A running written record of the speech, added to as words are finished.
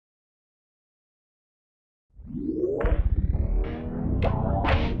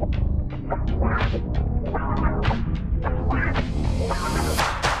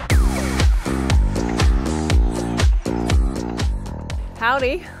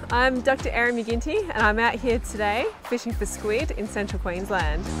Howdy, I'm Dr. Erin McGinty and I'm out here today fishing for squid in central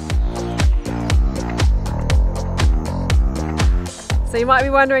Queensland. So you might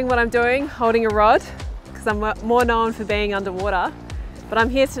be wondering what I'm doing holding a rod, because I'm more known for being underwater. But I'm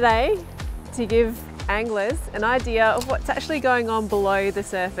here today to give anglers an idea of what's actually going on below the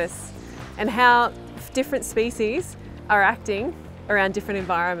surface and how different species are acting around different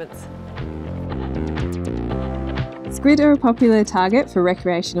environments. Squid are a popular target for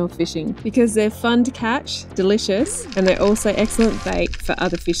recreational fishing because they're fun to catch, delicious, and they're also excellent bait for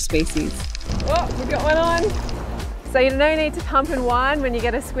other fish species. Oh, we've got one on! So you no need to pump and wind when you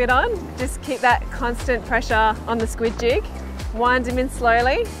get a squid on. Just keep that constant pressure on the squid jig. Wind him in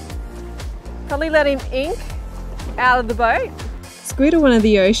slowly. Probably let him ink out of the boat. Squid are one of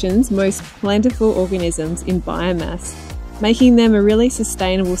the ocean's most plentiful organisms in biomass, making them a really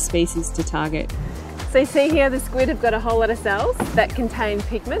sustainable species to target. So you see here the squid have got a whole lot of cells that contain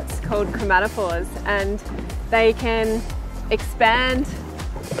pigments called chromatophores, and they can expand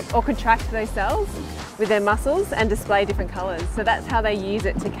or contract those cells with their muscles and display different colours. So that's how they use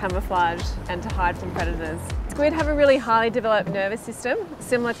it to camouflage and to hide from predators. Squid have a really highly developed nervous system,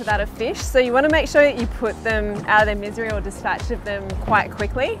 similar to that of fish. So you want to make sure that you put them out of their misery or dispatch of them quite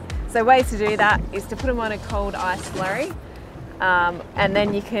quickly. So ways to do that is to put them on a cold ice slurry, and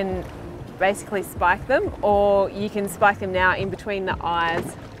then you can basically spike them, or you can spike them now in between the eyes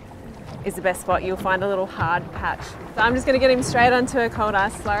is the best spot. You'll find a little hard patch. So I'm just going to get him straight onto a cold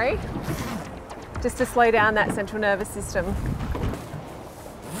ice slurry just to slow down that central nervous system.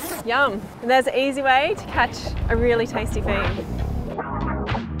 Yum! And there's an easy way to catch a really tasty thing.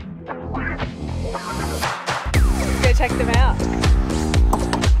 Let's go check them out.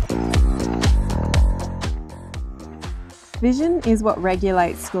 Vision is what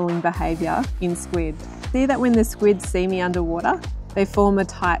regulates schooling behaviour in squid. See that when the squid see me underwater, they form a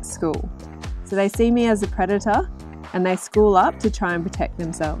tight school. So they see me as a predator and they school up to try and protect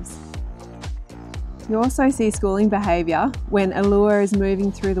themselves. You also see schooling behaviour when a lure is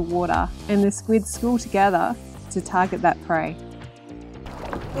moving through the water and the squid school together to target that prey.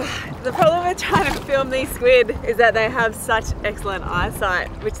 The problem with trying to film these squid is that they have such excellent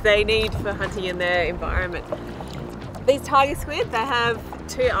eyesight, which they need for hunting in their environment. These tiger squid, they have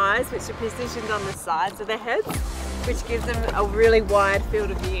two eyes which are positioned on the sides of their heads, which gives them a really wide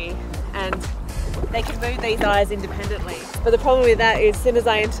field of view, and they can move these eyes independently. But the problem with that is as soon as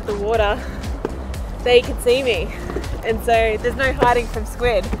I enter the water, they can see me, and so there's no hiding from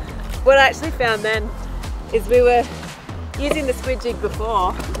squid. What I actually found then is we were using the squid jig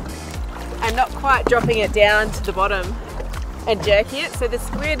before and not quite dropping it down to the bottom and jerking it. So the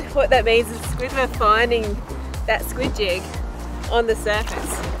squid, what that means is the squid were finding that squid jig on the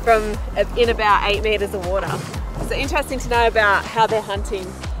surface from in about 8 metres of water. So interesting to know about how they're hunting,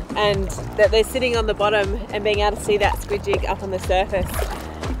 and that they're sitting on the bottom and being able to see that squid jig up on the surface.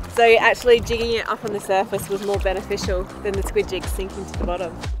 So actually jigging it up on the surface was more beneficial than the squid jig sinking to the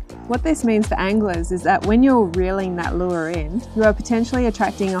bottom. What this means for anglers is that when you're reeling that lure in, you are potentially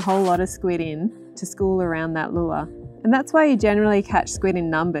attracting a whole lot of squid in to school around that lure. And that's why you generally catch squid in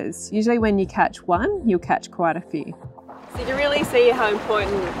numbers. Usually when you catch one, you'll catch quite a few. So you can really see how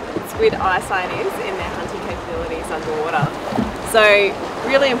important squid eyesight is in their hunting capabilities underwater. So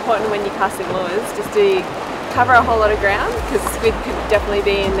really important when you're casting lures, just to cover a whole lot of ground, because squid could definitely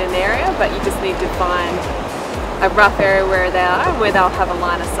be in an area, but you just need to find a rough area where they are and where they'll have a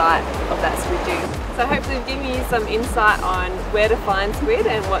line of sight of that squid jig. So hopefully we've given you some insight on where to find squid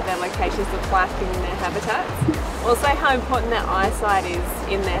and what their locations look like in their habitats. Also how important their eyesight is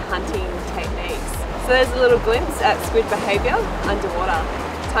in their hunting techniques. So there's a little glimpse at squid behaviour underwater.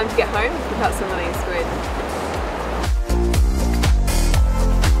 Time to get home and pick up some of these squid.